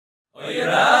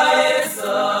Today's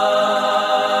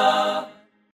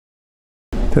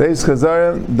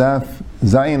Chazara, Daf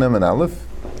Zayin and Aleph,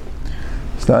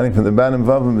 starting from the bottom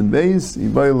Vavim and Beis,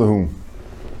 Yibai Lahu.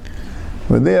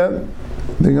 But there,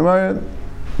 the Gemara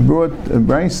brought a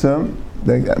brisa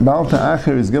that Baal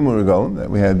Ta'achir is Gimel Regalim that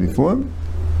we had before.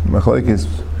 Machlekes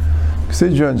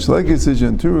Ksidra and Shlekes Ksidra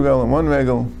and 2 Regalim, 1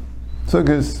 Regal,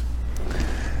 Sukkos.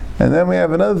 And then we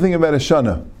have another thing about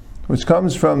Hashanah, which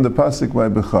comes from the pasuk by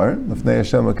Bechar, Lefnei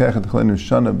Hashem Lekechet Chlenu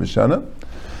Shana B'Shana,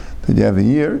 that you have a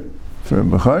year for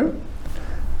Bechar,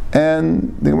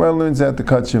 and the Gemara learns out the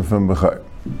kachim from Bechar.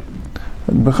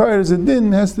 And Bechar is a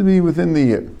din, has to be within the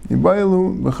year.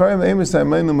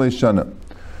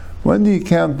 When do you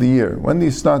count the year? When do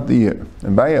you start the year?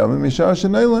 And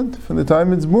from the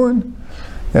time it's born,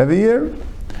 you have a year.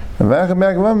 Because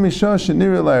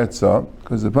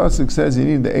the pasuk says you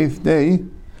need the 8th day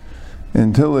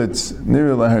until it's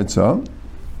nira lahartzah.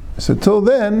 So till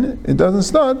then, it doesn't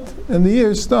start, and the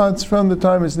year starts from the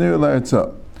time it's nira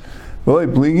lahartzah.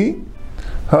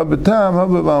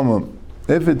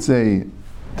 If it's a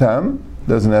tam,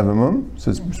 doesn't have a mum,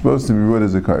 so it's supposed to be ruled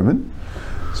as a carbon.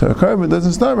 So a carbon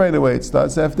doesn't start right away, it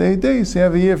starts after 8 days, so you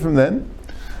have a year from then.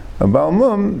 A bal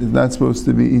mum is not supposed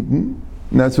to be eaten,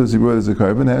 not supposed to be ruled as a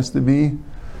carbon, it has to be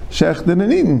shechted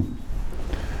and eaten.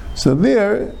 So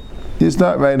there, you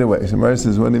start right away. So Mara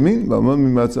says, what do you mean? Bal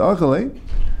mum mimatzah achalei.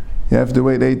 You have to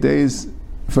wait 8 days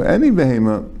for any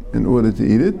behema in order to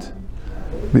eat it,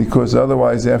 because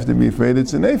otherwise you have to be afraid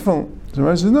it's an ephel. So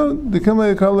Rashi says, no, the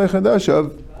kamei kalei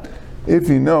chadashav. If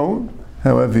you know,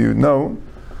 however you know,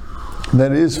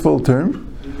 that it is full term,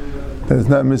 that it's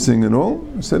not missing at all,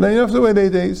 so then you have to wait 8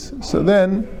 days. So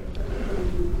then,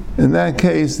 in that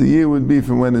case, the year would be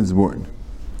from when it's born.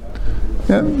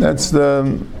 Yeah, that's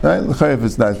the right. If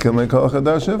it's not kamei kalei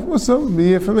chadashav, also the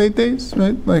year from 8 days,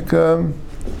 right? Like.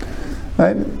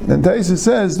 Right? And Taisa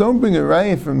says, don't bring a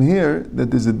raya from here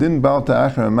that there's a din Baal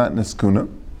Ta'achir and Matnas Kuna.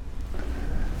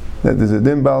 That there's a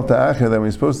din Baal Ta'achir that when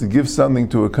you're supposed to give something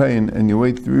to a kain and you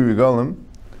wait 3 regalim,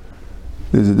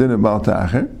 there's a din of Baal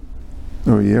Ta'achir,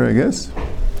 or a year, I guess.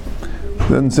 It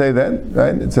doesn't say that,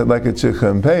 right? It said like a Chicha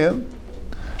and Peah,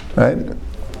 right?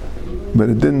 But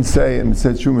it didn't say, and it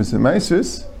said Shumas and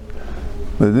Maisris,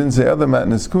 but it didn't say other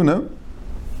Matnas Kuna.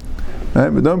 Right,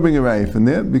 but don't bring a raya from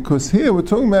there, because here we're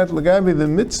talking about Lagabi, the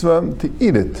mitzvah to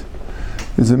eat it.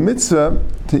 There's a mitzvah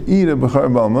to eat a Bechar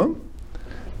Balma,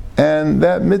 and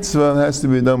that mitzvah has to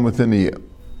be done within a year.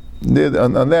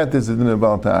 On that there's a din of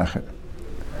Baal Ta'achir.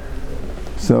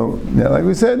 So, yeah, like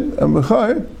we said, a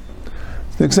Bechar,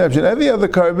 it's the exception. Every other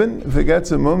carbon, if it gets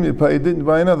a mum, you didn't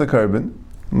buy another carbon.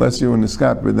 Unless you were in a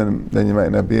scalper, then you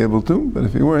might not be able to, but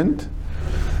if you weren't,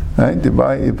 right, you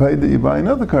buy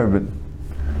another carbon.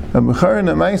 A Bechar and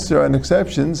a Meiser are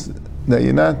exceptions that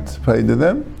you're not paid to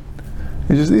them.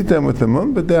 You just eat them with the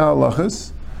mum, but they're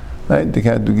halachas. Right? They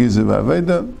can't do gizav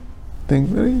aveda. They're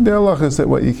halachas that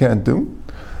what you can't do.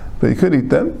 But you could eat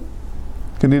them. You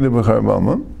could eat a Bechar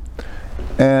balma.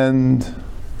 And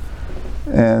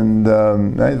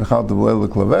right,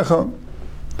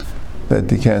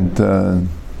 that you can't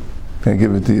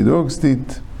give it to your dogs to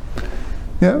eat.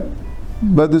 Yeah.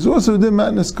 But there's also the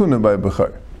matnas kuna by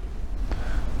Bechar.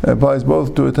 It applies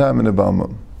both to a tam and a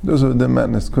balmum. Those are the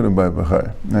matnas kuna by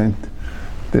Bechar. Right?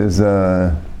 There's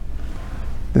a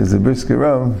brisker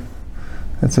Rav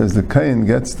that says the kain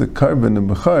gets the carbon of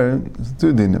Bechar. It's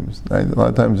 2 dinims. Right? A lot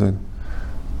of times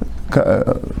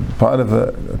part of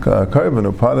a carbon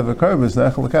or part of a carbon is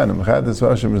nechel lekanim. Chadas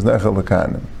v'ashim is nechel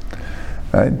lekanim.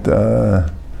 Right?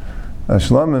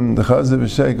 Ashlamim, the chazav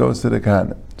v'shei goes to the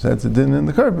kahanim. So that's a din in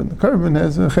the carbon. The carbon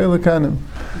has a chel lekanim.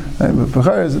 Right? But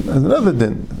Bechar has another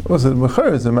din. Also, the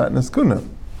Bechar is a matnas kuna.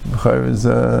 Bechar is,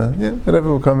 whatever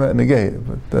will come out negay.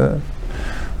 But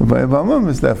by a balmum,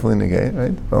 it's definitely negay,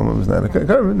 right? Balmum is not a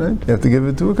carbon, right? You have to give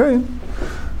it to a kain.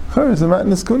 Bechar is a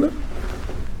matnas kuna.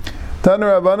 Tana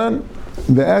Rabbanan,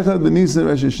 ve'echad b'nisan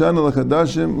Rosh Hashanah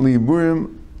l'chadashim li'iburim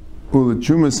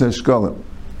u'lechumas hashkalim.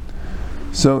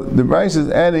 So the Bryce is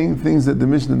adding things that the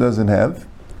Mishnah doesn't have.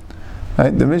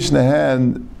 Right? The Mishnah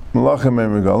had Malachim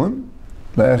and Regalim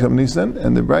by Echad Nisan,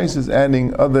 and the Bryce is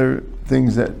adding other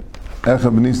things that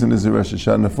Echad Nisan is a Rosh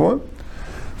Hashanah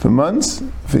for months,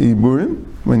 for Iburim,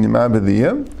 when you mabed the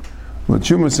year,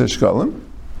 L'chumas hashkalim,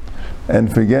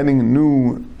 and for getting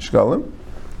new shkalim.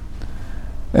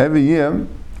 Every year,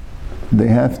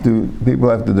 people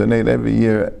have to donate every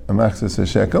year a machzas a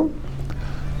shekel,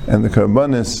 and the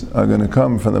karbanis are going to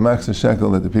come from the machzas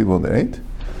shekel that the people donate.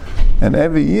 And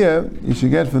every year, you should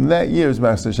get from that year's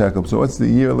machzas shekel. So what's the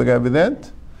year lagabi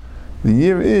that? The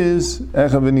year is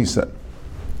Echad Nisan.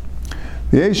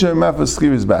 The Yesher Mafas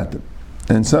Schir is Batim.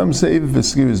 and some say for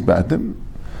skiris batim,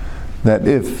 that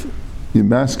if you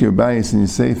mask your bias and you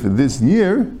say for this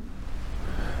year,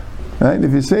 right?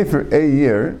 If you say for a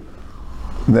year,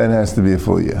 then it has to be a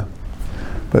full year.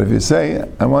 But if you say,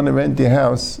 I want to rent your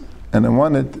house and I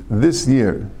want it this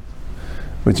year,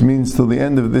 which means till the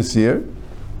end of this year,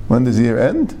 when does the year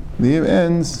end? The year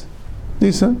ends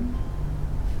Nisan.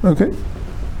 Okay.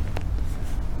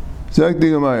 How do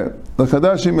you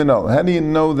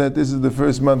know that this is the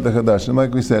first month of Chadashim?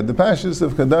 Like we said, the Pashas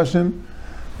of Chadashim,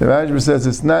 the Rajba says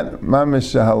it's not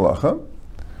Mamish Halacha,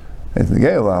 it's the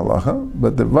Geil Halacha,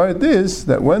 but the word is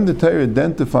that when the Torah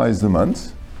identifies the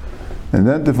months,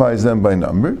 identifies them by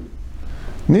number,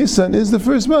 Nisan is the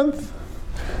first month.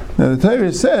 Now the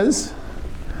Torah says,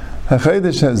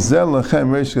 HaChodesh hazel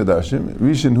lachem Rosh Chodashim,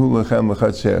 Rishon hu lachem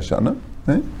l'chatzei Hashanah.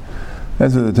 Right?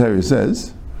 That's what the Torah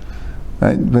says.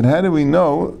 Right? But how do we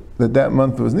know that that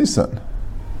month was Nisan?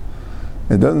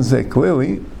 It doesn't say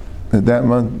clearly that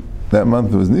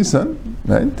month was Nisan,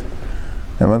 right?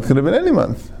 That month could have been any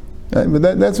month. Right? But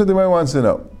that's what the Rabbi wants to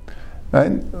know.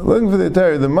 Right? Looking for the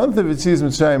Torah, the month of Yetzias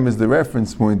Mitzrayim is the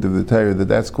reference point of the Torah,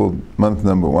 that's called month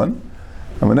number 1.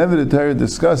 And whenever the Torah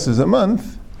discusses a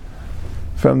month,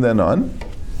 from then on,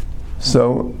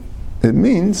 so it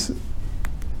means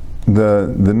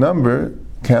the number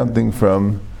counting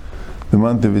from the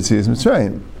month of Yetzias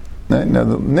Mitzrayim. Right? Now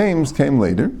the names came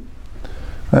later.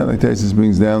 Right? Like Taisus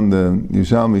brings down the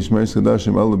Yishalmi Shmeres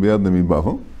Chodashim Ola B'Yad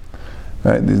Bavel.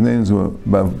 Right? These names were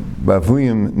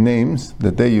Bavliim names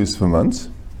that they used for months.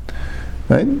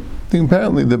 Right? I think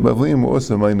apparently the Bavliim were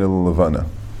also Maina Levana.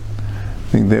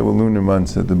 I think they were lunar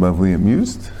months that the Bavliim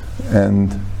used,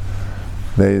 and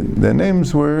their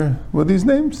names were these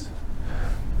names.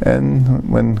 And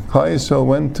when Klal Yisrael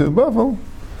went to Bavel,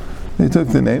 they took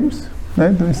the names.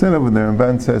 Right? They said over there, and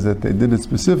Ramban says that they did it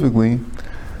specifically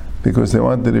because they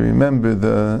wanted to remember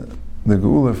the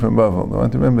Geula from Bavel. They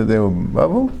wanted to remember they were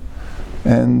Bavel,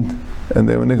 and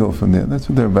they were Nigel from there. That's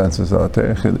what the Ramban says,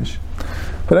 Chiddush.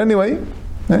 But anyway,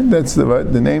 right? That's the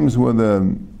word. The names were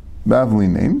the Bavli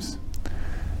names.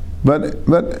 But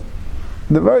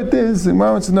the word is, the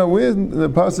Gemara wants to know where in the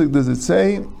pasuk does it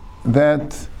say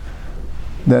that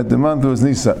the month was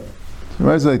Nisan. So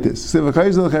it like this: So we have a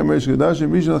Chodesh Hazel Lachem Rosh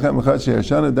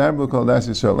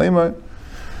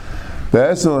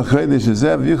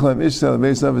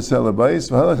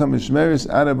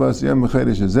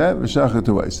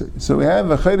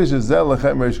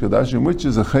Chodashim, which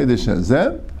is a Chodesh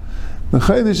Hazel, the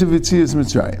Chodesh of Yetzias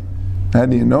Mitzrayim. How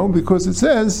do you know? Because it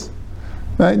says,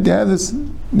 right? You have this.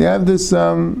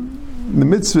 The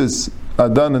mitzvahs are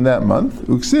done in that month.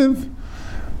 Uksiv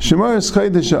Shemaris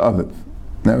Chodesh Aviv.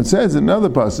 Now it says in another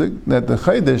pasuk that the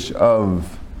Chodesh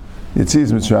of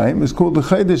Yetzias Mitzrayim is called the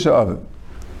Chodesh Aviv.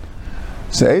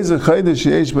 So is a Chodesh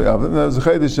Yesh by Aviv. That was the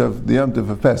Chodesh of the Yom Tov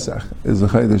of Pesach is the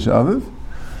Chodesh Aviv,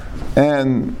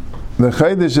 and the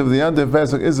Chodesh of the Yom Tov of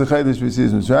Pesach is the Chodesh of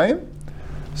Yetzias Mitzrayim.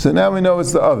 So now we know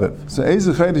it's the Aviv. So is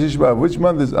a Chodesh Yesh by Aviv. Which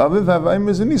month is Aviv? Havayim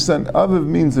is in Nisan. Aviv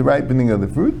means the ripening of the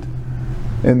fruit.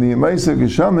 In the Yemaisa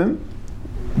Geshamim,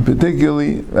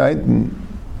 particularly right in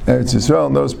Eretz Yisrael,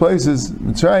 in those places,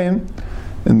 Mitzrayim,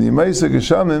 in the Yemaisa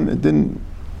Geshamim, the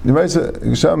Yemaisa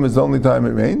Geshamim is the only time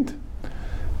it rained,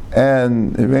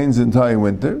 and it rains the entire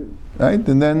winter, right?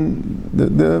 And then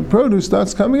the produce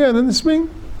starts coming out in the spring.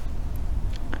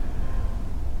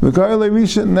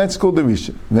 And that's called the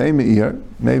Rishon.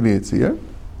 Maybe it's here.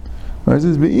 Whereas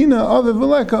it's Be'ina Aviv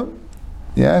V'leka.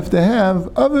 You have to have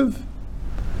Aviv.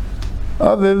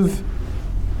 Aviv.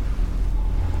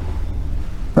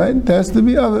 Right? It has to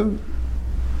be Aviv.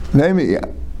 And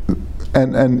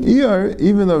Iyar,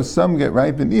 even though some get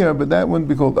ripe in Iyar, but that wouldn't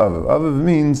be called Aviv. Aviv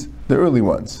means the early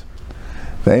ones.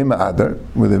 Ve'ema Adar,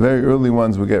 where the very early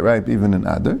ones will get ripe even in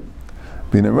Adar.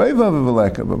 Being a Reiv Aviv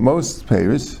V'leka, but most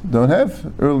payers don't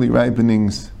have early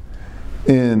ripenings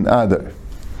in Adar.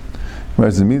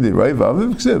 Whereas the immediate Reiv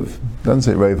Aviv Ksiv doesn't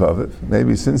say Reiv Aviv.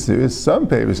 Maybe since there is some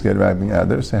payers get ripening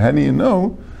Adar, so how do you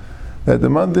know that the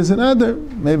month is in Adar?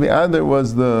 Maybe Adar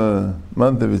was the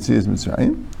month of Yetzias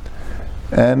Mitzrayim,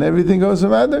 and everything goes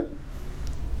from Adar.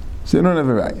 So you don't have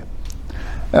a raya.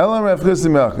 So the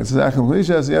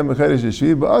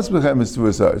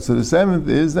seventh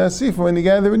is that Sifra, when you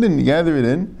gather it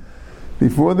in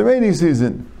before the rainy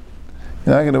season.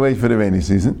 You're not going to wait for the rainy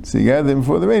season, so you gather it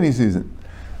before the rainy season.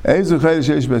 It's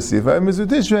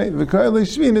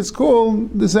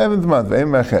called the seventh month.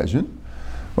 And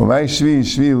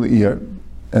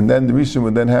then the Rishon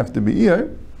would then have to be Iyar.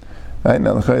 Right?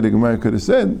 Now the Gemara could have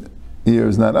said Iyar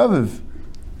is not Aviv.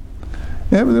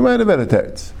 Yeah, but they might have better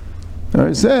teretz.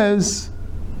 It says,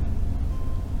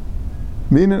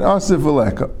 being an asif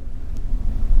v'leka.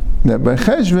 that by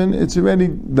Cheshvan it's already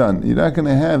done. You're not going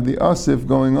to have the asif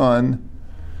going on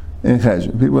in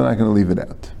Cheshvan. People are not going to leave it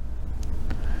out.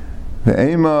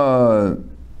 Ve'ema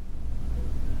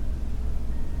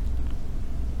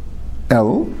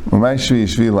El, Umay Shvi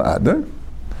Shvi La'adar.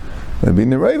 There'll be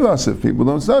Nerayv asif. People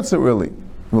don't start so early.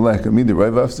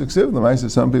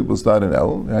 Some people start in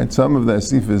El, right? Some of the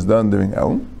asif is done during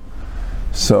El.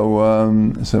 So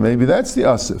maybe that's the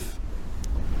asif.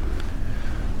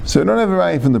 So we don't have a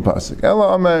raya from the pasuk.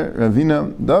 Ela Amar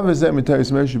Ravina Davar Zeh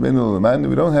Mitaris Moshe Rabbeinu L'Laman.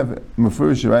 We don't have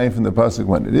mefurish raya from the pasuk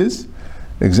when it is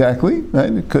exactly,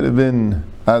 right? It could have been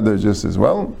Adar just as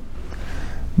well.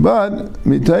 But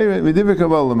Divrei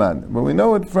Kabbalah L'Man. But we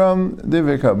know it from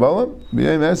Divrei Kabbalah.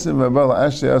 B'yom Esim V'Abala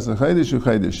Ashrei Asa Chaydish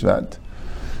U'Chaydish Shvat.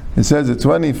 It says the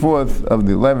 24th of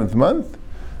the 11th month,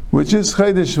 which is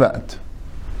Chaydish Shvat,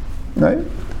 right?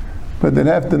 But they'd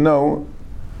have to know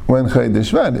when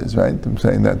Chaydish Shvat is, right? I'm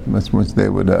saying that much they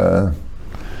would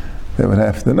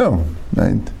have to know,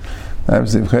 right?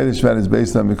 Obviously, if Chaydish Shvat is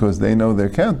based on because they know their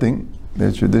counting,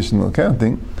 their traditional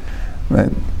counting,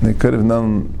 right? They could have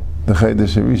known the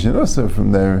Chaydish Rishon also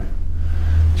from their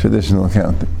traditional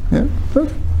counting, yeah.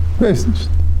 Okay.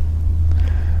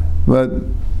 But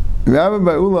Rabbi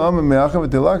Ba'ula Amar Me'achav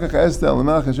V'Tilakach Estel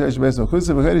L'Melech HaSheish Beis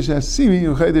Malchusa V'Chaydish HaSivi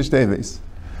U'Chaydish Teves.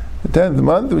 The 10th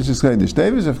month, which is Chaydish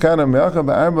Teves, Avkana Me'achav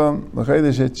Ba'arba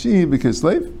L'Chaydish HaTshi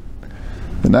B'Kislev.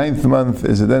 The 9th month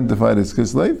is identified as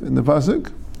Kislev in the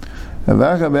pasuk.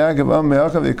 Avacha Be'akav Am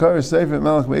Me'achav Yikar Sefer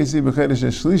Melech Be'esi B'Chaydish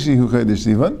HaShlishi U'Chaydish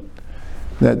Sivan.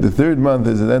 That the 3rd month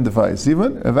is identified as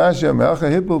Sivan. Avashia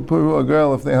Me'achav Hippel Puru a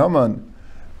girl if they Haman.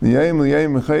 L'Yayim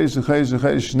L'Yayim U'Chaydish U'Chaydish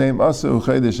U'Chaydish Shneim Asa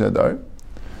U'Chaydish Adar.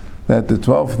 That the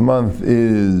 12th month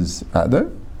is Adar.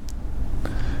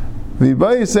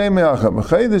 V'Bayis Me'achav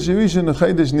Chaydish Rishon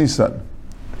Chaydish Nisan.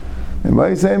 And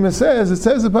Bayis says, it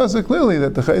says the pasuk clearly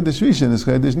that the Chaydish Rishon is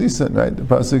Chaydish Nisan, right? The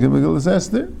pasuk in Megillas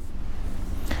Esther.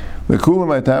 V'Kula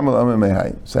My Tamal Amar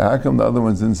Mehai. So how come the other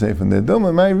ones didn't say from there?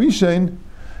 Dilma My Rishon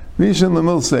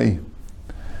Lemil say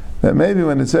that maybe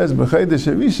when it says B'Chaydish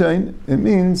Rishon, it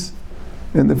means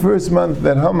in the first month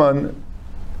that Haman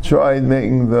tried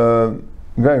making the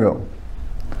Gairo.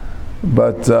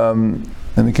 But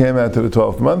and it came out to the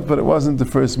 12th month, but it wasn't the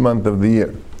first month of the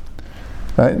year,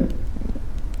 right?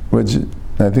 Which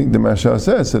I think the Mashal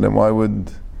says. So then why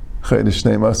would Chaydish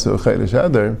Shnei Masu Chaydish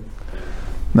Adar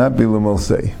not be Lumul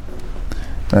Sei?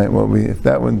 Right? Well, if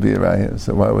that wouldn't be a raya,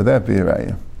 so why would that be a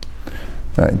raya?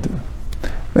 Right?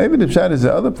 Maybe the pshat is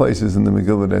there are other places in the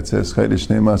Megillah that says Chaydish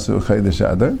Shnei Masu Chaydish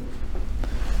Adar.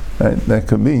 Right? That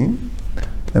could be.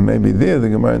 And maybe there the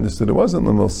Gemara understood it wasn't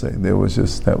Lamil Sei. There was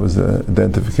just, that was an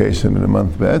identification of the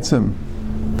month Be'etzim.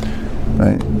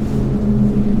 Right?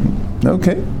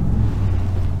 Okay.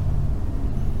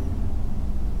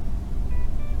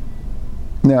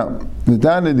 Now, the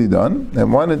Tana Didan,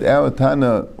 and wanted our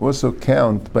Tana also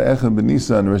count by Echad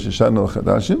B'Nisan Rosh Hashanah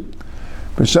L'Chadashim,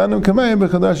 B'Shanim Kamayim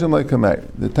B'Chadashim Like Kamayim.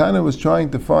 The Tana was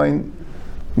trying to find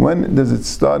when does it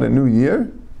start a new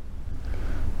year,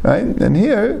 right? And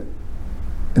here,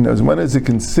 when is it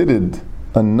considered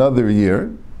another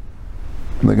year?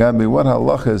 What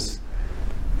halachas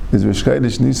is Rosh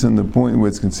Chodesh Nisan the point where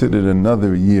it's considered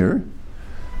another year?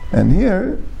 And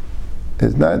here,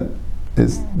 it's not.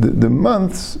 The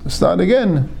months start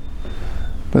again,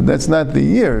 but that's not the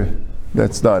year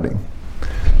that's starting.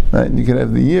 Right? You can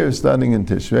have the year starting in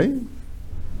Tishrei,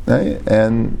 right?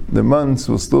 And the months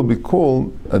will still be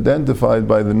called, identified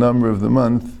by the number of the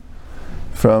month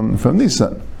from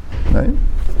Nisan, right?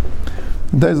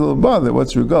 There's a little bother.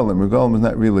 What's Regalim? Regalim is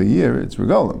not really a year; it's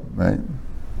Regalim, right?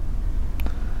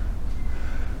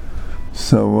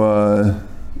 So,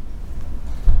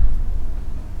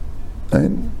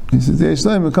 right? He says,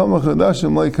 "Yeshleim v'kol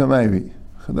chadashim leikamayri."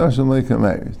 Chadashim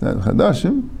leikamayri. It's not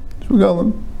chadashim; it's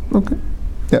Regalim. Okay,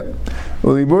 yeah.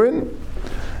 Well, Liburin.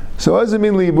 So, what does it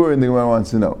mean, Liburin? The Gemara wants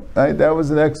to know. Right? That was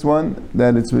the next one.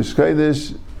 That it's Rosh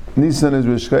Chodesh Nisan is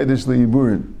Rosh Chodesh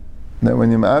Liburin. That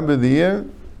when you ma'aber the year.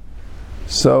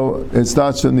 So it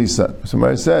starts from Nisan. So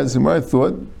Gemara says, Gemara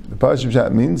thought, the Parsha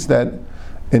Pshat means that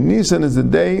in Nisan is the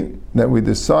day that we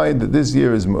decide that this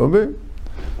year is Mu'aber,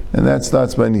 and that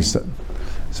starts by Nisan.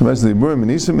 So Gemara says, Liburim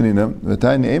Nisan Menina,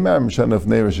 V'tayni Eimar Mishana of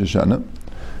Rosh Hashanah,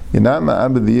 you're not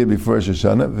ma'aber the year before Rosh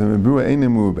Hashanah, V'mebruah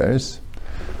Einim Mu'aberes,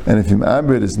 and if you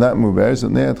ma'aber it, it's not Mu'aberes, so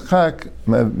Ne'at Chak,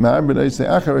 ma'aber it, say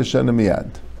Achar Hashanah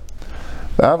Miyad.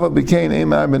 V'aval B'kein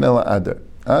Eimar Ben Ela Adar.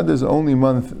 Adar is the only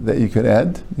month that you could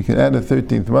add. You can add a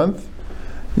 13th month.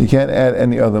 You can't add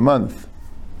any other month.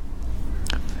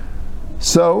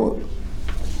 So,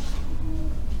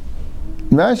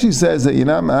 Rashi says that you're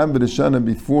not ma'aber Hashanah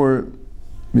before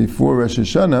Rosh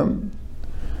Hashanah,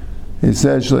 He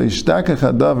says, so it shouldn't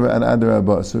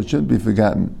be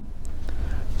forgotten.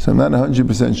 So I'm not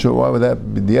 100% sure why would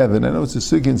that be the evidence. I know it's a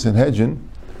Sugya in Sanhedrin,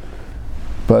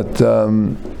 but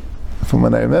from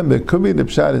what I remember, it could be the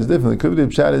pshat is different. It could be the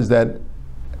pshat is that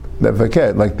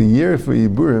vaket, like the year for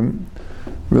Yiburim,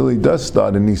 really does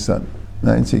start in Nisan.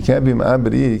 Right? So you can't be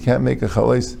ma'abed, you can't make a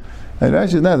chalais. And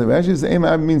Rashi is not. Rashi is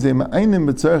ma'abed means a ma'aynim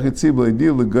b'tzarech etzibul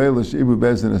idil l'goy l'shibu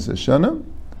bezin es Hashanah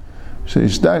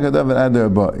she'ishtak adav and adar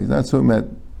ba. He's not so met,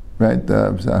 right?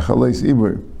 Chalais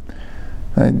ibur.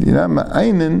 Right? You're not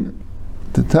ma'aynim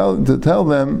to tell the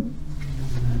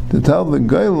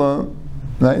goyla.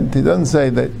 Right? He doesn't say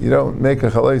that you don't make a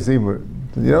chalais ibur.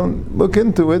 You don't look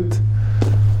into it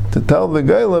to tell the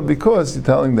goyla because you're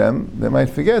telling them they might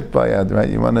forget by Yad, right?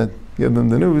 You want to give them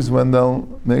the news when they'll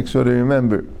make sure they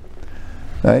remember,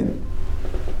 right?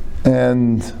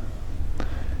 And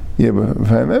yeah, but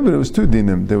if I remember, there was two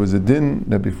dinim. There was a din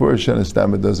that before Hashanah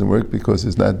Stam it doesn't work because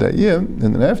it's not that year, and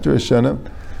then after Hashanah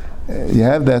you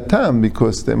have that time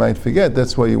because they might forget.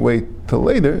 That's why you wait till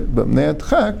later. But Ne'at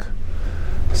Chak,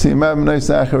 see,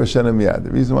 the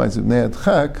reason why it's Ne'at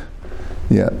Chak,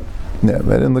 yeah, but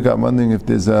I didn't look up. I'm wondering if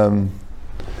there's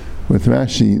with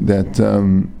Rashi that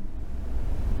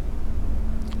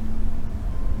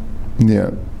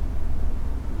yeah.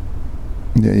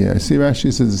 I see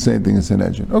Rashi says the same thing as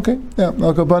Sanhedrin. Okay, yeah,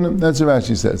 I'll go upon him. That's what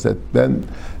Rashi says. That then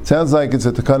sounds like it's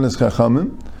a Takanas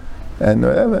Chachamim, and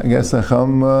I guess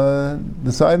Chacham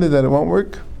decided that it won't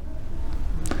work,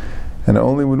 and it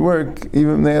only would work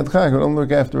even Ne'at Chak. It would only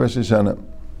work after Rosh Hashanah.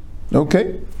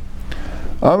 Okay.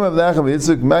 So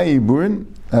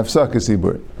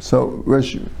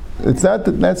it's not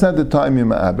that's not the time you're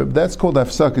ma'aber. That's called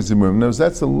hafsakas iburim. Notice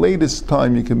that's the latest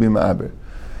time you can be ma'aber.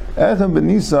 Echem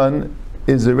b'Nisan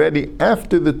is already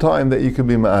after the time that you can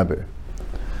be ma'aber.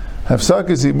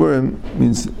 Hafsakas iburim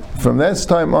means from that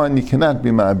time on you cannot be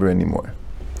ma'aber anymore.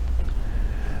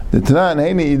 The Tanan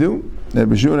heini idu that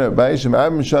b'shuna b'ayishim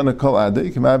abim shana kol ada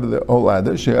you can ma'aber the whole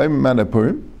ada she'ayim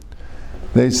ma'apurim.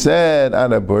 They said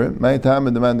Adapurim, my time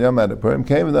in the man Yom Adapurim,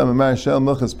 came to them a man Shel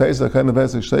Milchas Pesach, kind of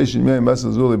Pesach Shleishim Yom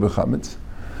Basal Zuli B'chametz.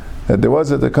 That there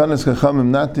was a Takanas Chachamim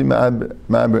not to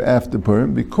Ma'aber after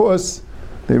Purim because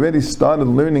they already started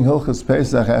learning Hilchas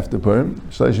Pesach after Purim,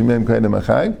 Shleishim Yom Kaidem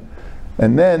Achai,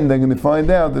 and then they're going to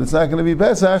find out that it's not going to be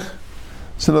Pesach,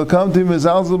 so they'll come to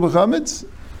Mizalzel B'chametz,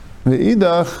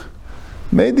 Ve'idach,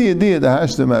 made the idea to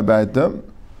Hashtem Abaita.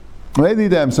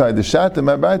 I'm sorry, the Shatim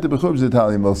Abaita B'chubz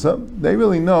Itali Milsa, they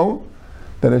really know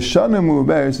that a Shana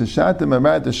Mu'beres, a Shatim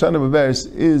Abaita, Shana Mu'beres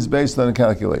is based on a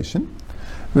calculation.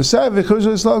 They're not going to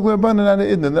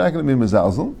be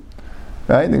Mizalzel.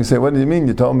 Right? They can say, what do you mean?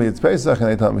 You told me it's Pesach and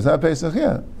they told me it's not Pesach.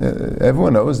 Yeah.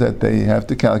 Everyone knows that they have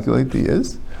to calculate the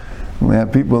years. We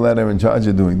have people that are in charge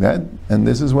of doing that, and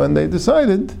this is when they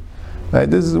decided, right?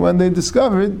 This is when they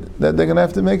discovered that they're going to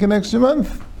have to make an extra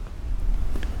month.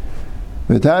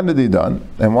 The Tana did done,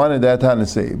 and wanted that Tana to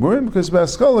say Iburim because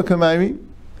Baskola Kamairi,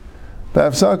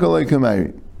 Bafsakala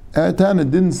Kamairi. That Tana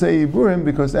didn't say Iburim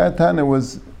because that Tana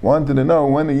wanted to know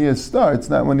when the year starts,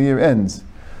 not when the year ends.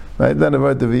 Right? Not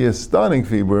about the year starting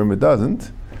for Iburim, it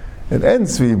doesn't. It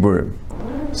ends for Iburim.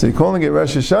 So you're calling it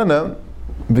Rosh Hashanah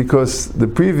because the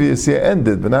previous year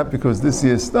ended, but not because this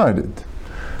year started.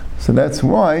 So that's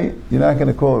why you're not going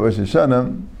to call it Rosh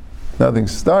Hashanah. Nothing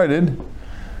started.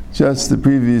 Just the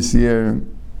previous year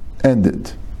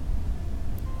ended.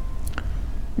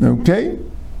 Okay?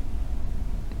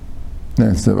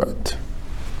 That's the right.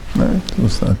 Right? We'll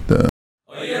start